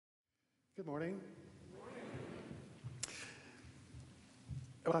Good morning.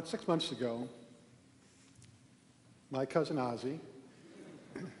 About 6 months ago, my cousin Ozzy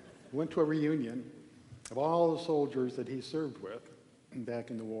went to a reunion of all the soldiers that he served with back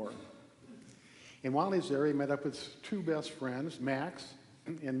in the war. And while he's there, he met up with his two best friends, Max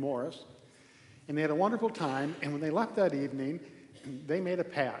and Morris, and they had a wonderful time. And when they left that evening, they made a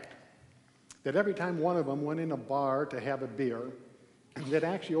pact that every time one of them went in a bar to have a beer, they'd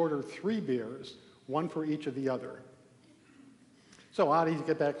actually order 3 beers, one for each of the other. So Ozzy to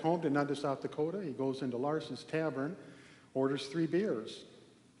get back home to Nunda, South Dakota, he goes into Lars's Tavern, orders 3 beers.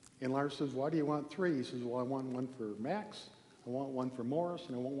 And Lars says, "Why do you want 3?" He says, "Well, I want one for Max, I want one for Morris,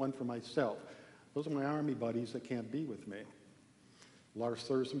 and I want one for myself. Those are my army buddies that can't be with me." Lars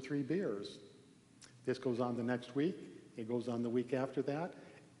serves him 3 beers. This goes on the next week. It goes on the week after that.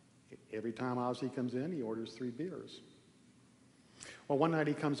 Every time Ozzy comes in, he orders 3 beers. Well, one night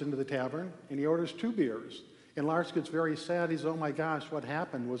he comes into the tavern, and he orders 2 beers. And Lars gets very sad. He says, "Oh my gosh, what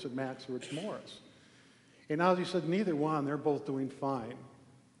happened? Was it Max or it's Morris?" And Ozzy said, "Neither one. They're both doing fine."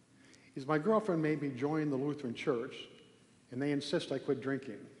 He says, "My girlfriend made me join the Lutheran church, and they insist I quit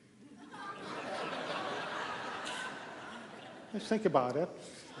drinking." Let's think about it.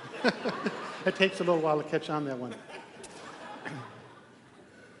 It takes a little while to catch on that one.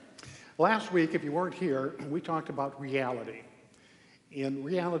 Last week, if you weren't here, we talked about reality. And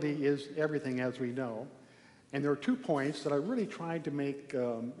reality is everything, as we know. And there are 2 points that I really tried to make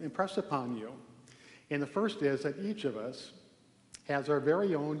impress upon you. And the first is that each of us has our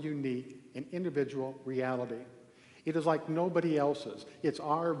very own unique and individual reality. It is like nobody else's. It's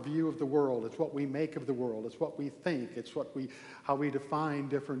our view of the world. It's what we make of the world. It's what we think. It's how we define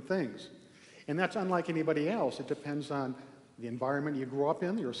different things. And that's unlike anybody else. It depends on the environment you grew up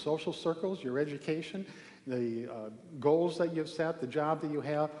in, your social circles, your education, the goals that you've set, the job that you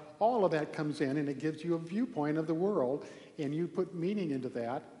have. All of that comes in, and it gives you a viewpoint of the world, and you put meaning into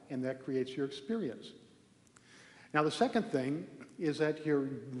that, and that creates your experience. Now, the second thing is that your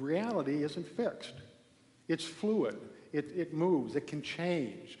reality isn't fixed. It's fluid. It moves. It can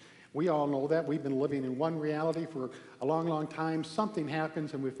change. We all know that. We've been living in one reality for a long, long time. Something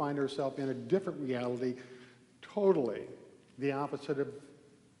happens, and we find ourselves in a different reality, totally the opposite of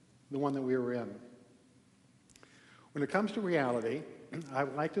the one that we were in. When it comes to reality, I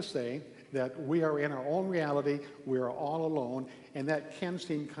would like to say that we are in our own reality, we are all alone, and that can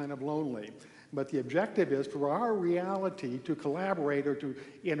seem kind of lonely. But the objective is for our reality to collaborate or to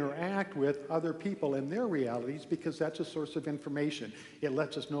interact with other people in their realities, because that's a source of information. It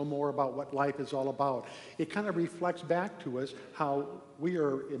lets us know more about what life is all about. It kind of reflects back to us how we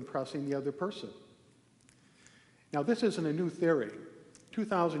are impressing the other person. Now, this isn't a new theory.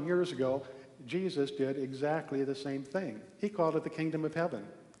 2,000 years ago, Jesus did exactly the same thing. He called it the kingdom of heaven.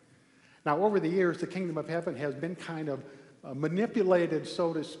 Now, over the years, the kingdom of heaven has been kind of manipulated,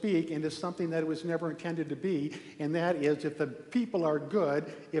 so to speak, into something that it was never intended to be, and that is if the people are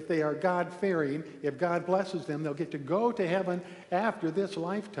good, if they are God-fearing, if God blesses them, they'll get to go to heaven after this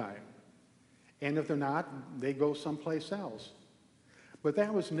lifetime. And if they're not, they go someplace else. But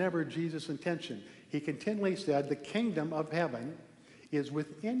that was never Jesus' intention. He continually said, the kingdom of heaven is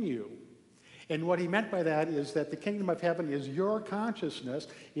within you. And what he meant by that is that the kingdom of heaven is your consciousness.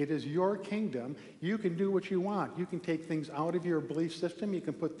 It is your kingdom. You can do what you want. You can take things out of your belief system. You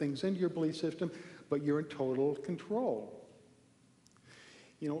can put things into your belief system, but you're in total control.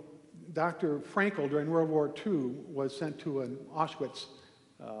 You know, Dr. Frankl during World War II was sent to an Auschwitz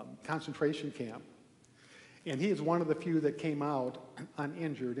concentration camp. And he is one of the few that came out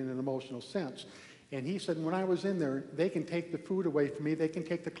uninjured in an emotional sense. And he said, when I was in there, they can take the food away from me, they can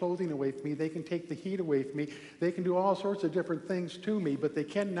take the clothing away from me, they can take the heat away from me, they can do all sorts of different things to me, but they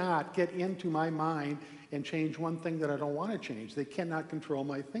cannot get into my mind and change one thing that I don't want to change. They cannot control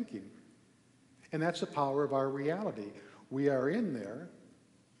my thinking. And that's the power of our reality. We are in there,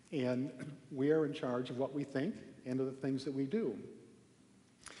 and we are in charge of what we think and of the things that we do.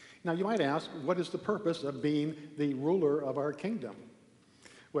 Now, you might ask, what is the purpose of being the ruler of our kingdom?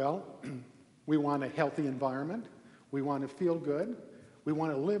 Well, we want a healthy environment. We want to feel good. We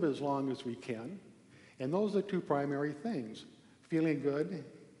want to live as long as we can. And those are 2 primary things, feeling good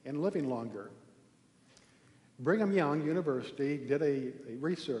and living longer. Brigham Young University did a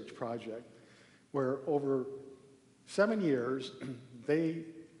research project where over 7 years, they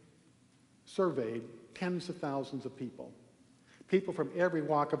surveyed tens of thousands of people. People from every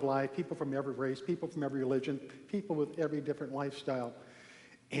walk of life, people from every race, people from every religion, people with every different lifestyle.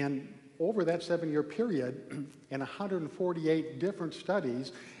 And over that 7-year period, in 148 different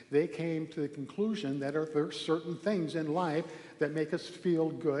studies, they came to the conclusion that there are certain things in life that make us feel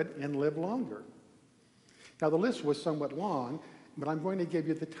good and live longer. Now, the list was somewhat long, but I'm going to give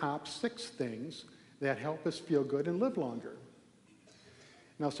you the top 6 things that help us feel good and live longer.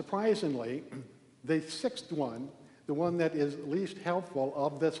 Now, surprisingly, the 6th one, the one that is least helpful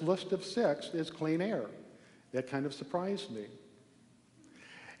of this list of 6, is clean air. That kind of surprised me.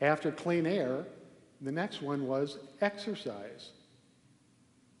 After clean air, the next one was exercise.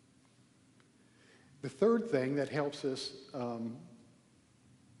 The third thing that helps us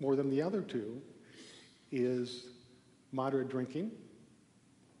more than the other 2 is moderate drinking.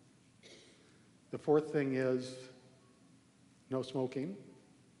 The 4th thing is no smoking.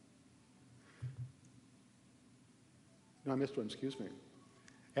 No, I missed one, excuse me.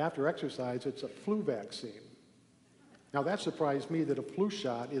 After exercise, it's a flu vaccine. Now, that surprised me that a flu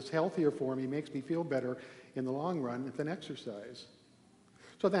shot is healthier for me, makes me feel better in the long run than exercise.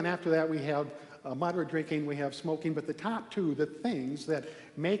 So then after that, we have moderate drinking, we have smoking, but the top 2, the things that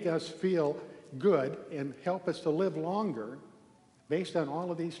make us feel good and help us to live longer, based on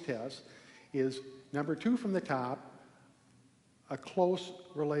all of these tests, is number 2 from the top, a close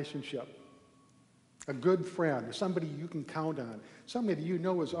relationship. A good friend, somebody you can count on, somebody you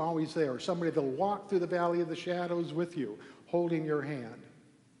know is always there, somebody that'll walk through the valley of the shadows with you, holding your hand.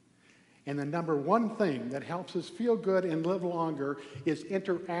 And the number 1 thing that helps us feel good and live longer is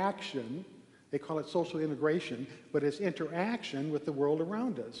interaction. They call it social integration, but it's interaction with the world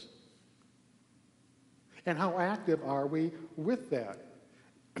around us. And how active are we with that?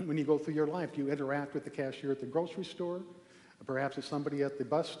 When you go through your life, do you interact with the cashier at the grocery store? Perhaps it's somebody at the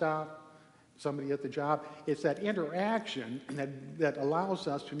bus stop, somebody at the job. It's that interaction that allows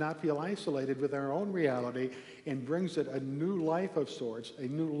us to not feel isolated with our own reality and brings it a new life of sorts, a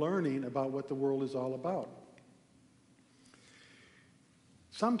new learning about what the world is all about.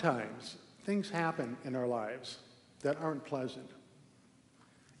 Sometimes things happen in our lives that aren't pleasant,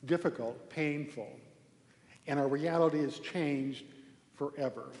 difficult, painful, and our reality is changed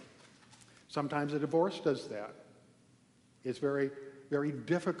forever. Sometimes a divorce does that. It's very, very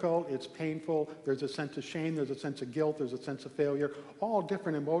difficult, it's painful, there's a sense of shame, there's a sense of guilt, there's a sense of failure. All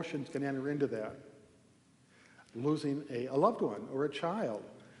different emotions can enter into that. Losing a loved one or a child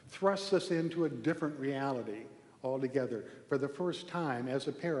thrusts us into a different reality altogether. For the first time, as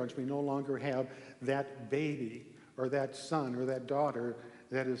a parent, we no longer have that baby or that son or that daughter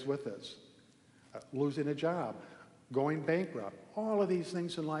that is with us. Losing a job, going bankrupt. All of these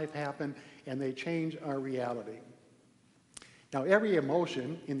things in life happen, and they change our reality. Now, every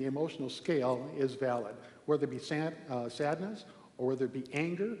emotion in the emotional scale is valid, whether it be sadness, or whether it be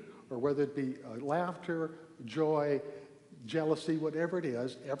anger, or whether it be laughter, joy, jealousy, whatever it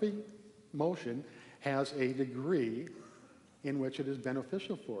is. Every emotion has a degree in which it is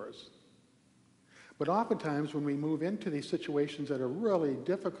beneficial for us. But oftentimes when we move into these situations that are really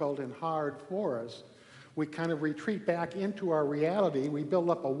difficult and hard for us, we kind of retreat back into our reality. We build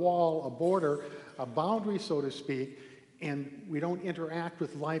up a wall, a border, a boundary, so to speak, and we don't interact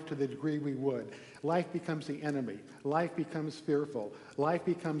with life to the degree we would. Life becomes the enemy. Life becomes fearful. Life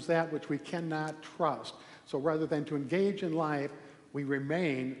becomes that which we cannot trust. So rather than to engage in life, we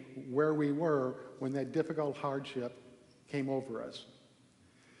remain where we were when that difficult hardship came over us.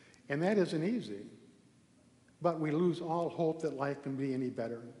 And that isn't easy. But we lose all hope that life can be any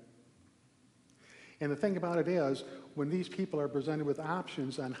better. And the thing about it is, when these people are presented with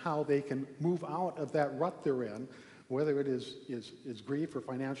options on how they can move out of that rut they're in, whether it is grief or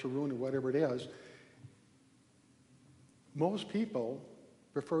financial ruin or whatever it is, most people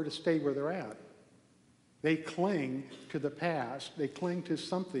prefer to stay where they're at. They cling to the past. They cling to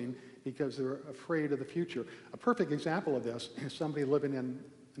something because they're afraid of the future. A perfect example of this is somebody living in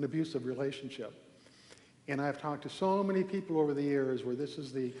an abusive relationship. And I've talked to so many people over the years where this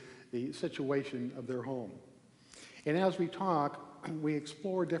is the situation of their home. And as we talk, we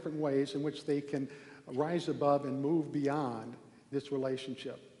explore different ways in which they can rise above and move beyond this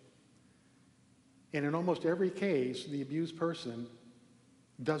relationship. And in almost every case, the abused person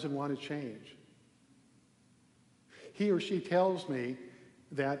doesn't want to change. He or she tells me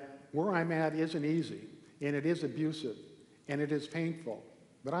that where I'm at isn't easy, and it is abusive, and it is painful,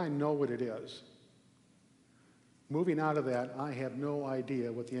 but I know what it is. Moving out of that, I have no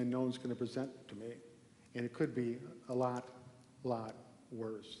idea what the unknown is going to present to me, and it could be a lot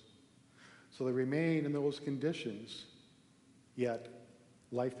worse. So they remain in those conditions, yet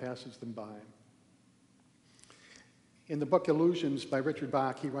life passes them by. In the book Illusions by Richard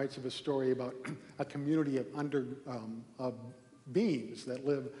Bach, he writes of a story about a community of beings that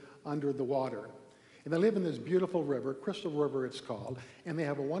live under the water. And they live in this beautiful river, Crystal River it's called, and they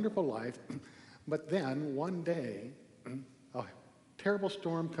have a wonderful life. But then one day, a terrible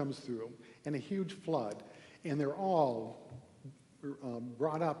storm comes through and a huge flood, and they're all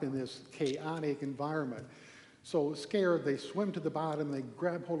brought up in this chaotic environment. So scared, they swim to the bottom, they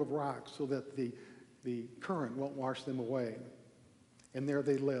grab hold of rocks so that the current won't wash them away. And there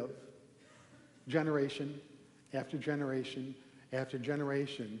they live, generation after generation after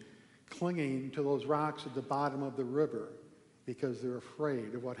generation, clinging to those rocks at the bottom of the river because they're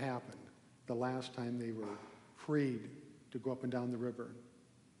afraid of what happened the last time they were freed to go up and down the river.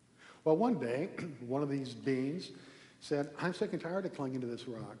 Well, one day, one of these beings said, I'm sick and tired of clinging to this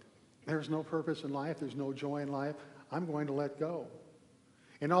rock. There's no purpose in life. There's no joy in life. I'm going to let go.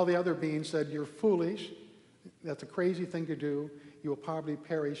 And all the other beings said, you're foolish. That's a crazy thing to do. You will probably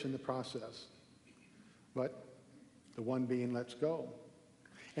perish in the process. But the one being lets go.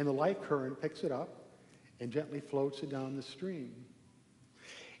 And the life current picks it up and gently floats it down the stream.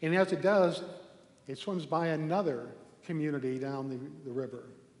 And as it does, it swims by another community down the river.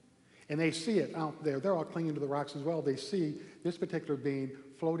 And they see it out there. They're all clinging to the rocks as well. They see this particular being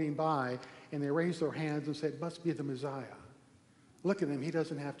floating by, and they raise their hands and say, it must be the Messiah. Look at him. He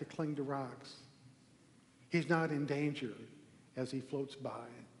doesn't have to cling to rocks. He's not in danger as he floats by.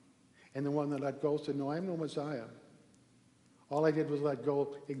 And the one that let go said, no, I'm no Messiah. All I did was let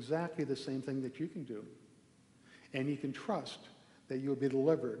go exactly the same thing that you can do. And you can trust that you'll be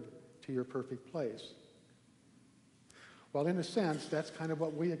delivered to your perfect place. Well, in a sense, that's kind of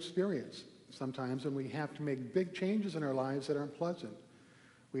what we experience sometimes when we have to make big changes in our lives that aren't pleasant.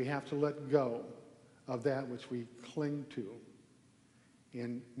 We have to let go of that which we cling to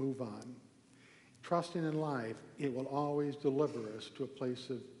and move on. Trusting in life, it will always deliver us to a place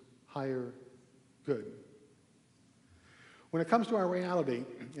of higher good. When it comes to our reality,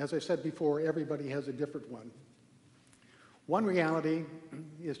 as I said before, everybody has a different one. One reality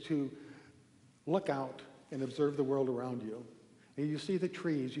is to look out and observe the world around you. And you see the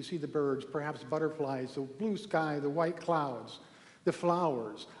trees, you see the birds, perhaps butterflies, the blue sky, the white clouds, the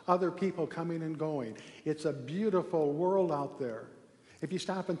flowers, other people coming and going. It's a beautiful world out there. If you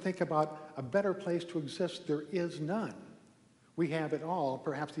stop and think about a better place to exist, there is none. We have it all,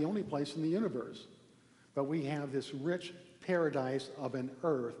 perhaps the only place in the universe. But we have this rich paradise of an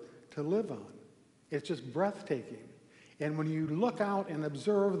earth to live on. It's just breathtaking. And when you look out and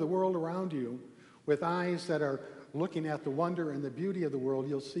observe the world around you with eyes that are looking at the wonder and the beauty of the world,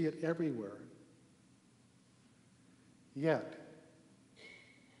 you'll see it everywhere. Yet,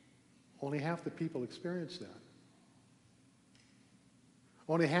 only half the people experience that.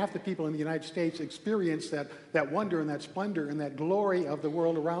 Only half the people in the United States experience that wonder and that splendor and that glory of the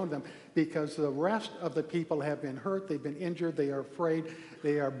world around them, because the rest of the people have been hurt, they've been injured, they are afraid,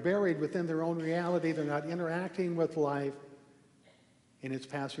 they are buried within their own reality, they're not interacting with life, and it's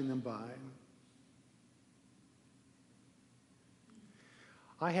passing them by.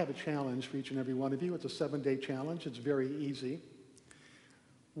 I have a challenge for each and every one of you. It's a 7-day challenge. It's very easy.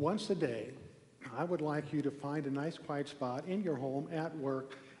 Once a day, I would like you to find a nice quiet spot in your home, at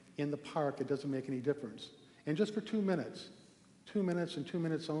work, in the park. It doesn't make any difference. And just for 2 minutes, 2 minutes and 2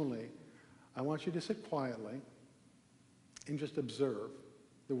 minutes only, I want you to sit quietly and just observe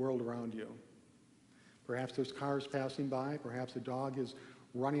the world around you. Perhaps there's cars passing by. Perhaps a dog is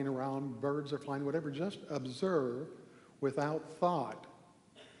running around. Birds are flying, whatever. Just observe without thought,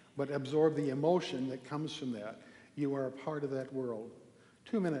 but absorb the emotion that comes from that. You are a part of that world.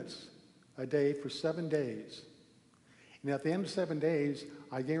 2 minutes a day for 7 days. And at the end of 7 days,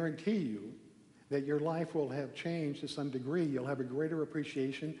 I guarantee you that your life will have changed to some degree. You'll have a greater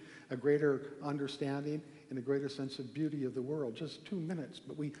appreciation, a greater understanding, and a greater sense of beauty of the world. Just 2 minutes.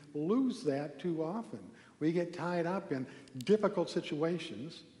 But we lose that too often. We get tied up in difficult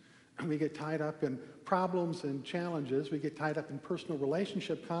situations. We get tied up in problems and challenges. We get tied up in personal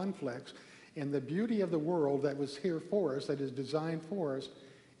relationship conflicts. And the beauty of the world that was here for us, that is designed for us,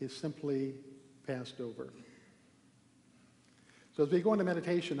 is simply passed over. So as we go into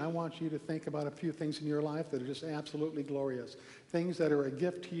meditation, I want you to think about a few things in your life that are just absolutely glorious, things that are a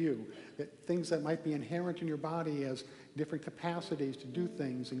gift to you, things that might be inherent in your body as different capacities to do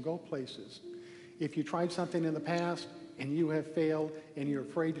things and go places. If you tried something in the past and you have failed and you're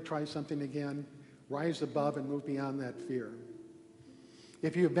afraid to try something again, rise above and move beyond that fear.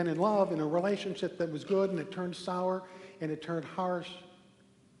 If you've been in love in a relationship that was good and it turned sour and it turned harsh,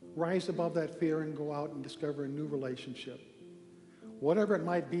 rise above that fear and go out and discover a new relationship. Whatever it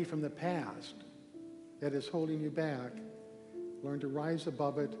might be from the past that is holding you back, learn to rise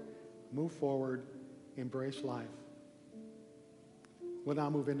above it, move forward, embrace life. We'll now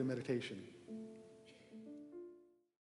move into meditation.